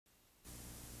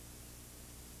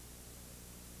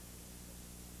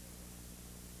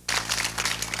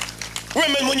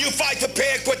Women, when you fight for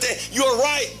pay equity, you're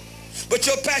right, but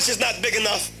your passion's not big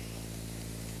enough.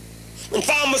 When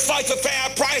farmers fight for fair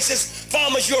prices,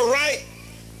 farmers, you're right,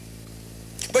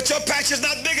 but your passion's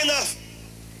not big enough.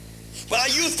 When our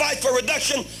youth fight for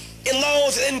reduction in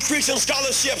loans and increase in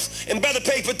scholarships and better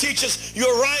pay for teachers,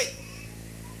 you're right,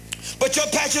 but your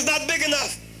passion's not big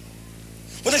enough.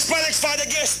 When Hispanics fight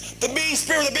against the mean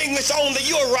spirit of English only,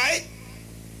 you're right.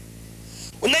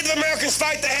 When Native Americans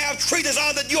fight to have treaties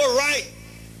honored, you're right,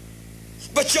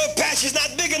 but your passion's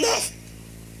not big enough.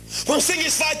 When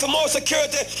seniors fight for more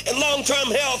security and long-term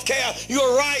health care,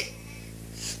 you're right,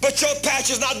 but your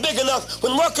passion's not big enough.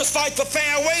 When workers fight for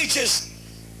fair wages,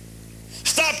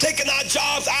 stop taking our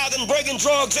jobs out and bringing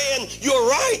drugs in, you're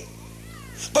right,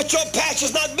 but your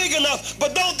passion's not big enough.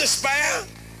 But don't despair.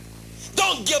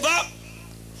 Don't give up.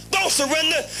 Don't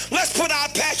surrender. Let's put our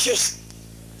passions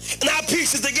and our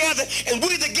pieces together, and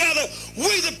we together,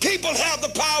 we the people have the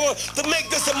power to make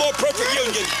this a more perfect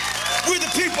union. We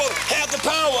the people have the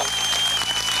power.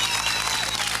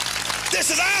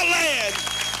 This is our land.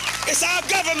 It's our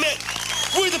government.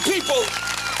 We the people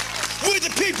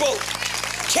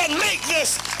can make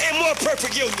this a more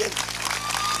perfect union.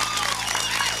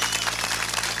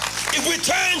 If we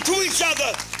turn to each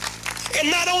other, and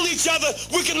not only each other,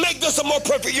 we can make this a more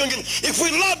perfect union. If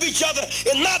we love each other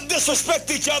and not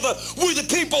disrespect each other, we the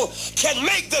people can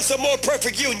make this a more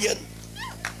perfect union.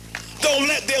 Don't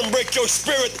let them break your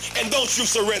spirit, and don't you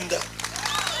surrender.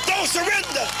 Don't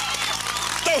surrender.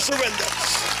 Don't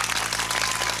surrender.